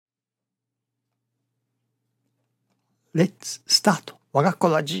Let's start 我が子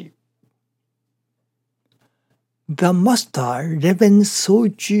ラジ。The Master Reven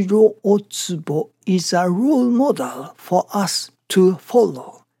Sojiro Otsubo is a role model for us to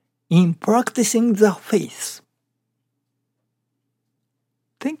follow in practicing the faith.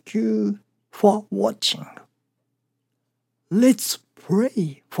 Thank you for watching. Let's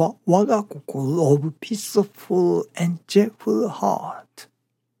pray for 我が心 of peaceful and joyful heart.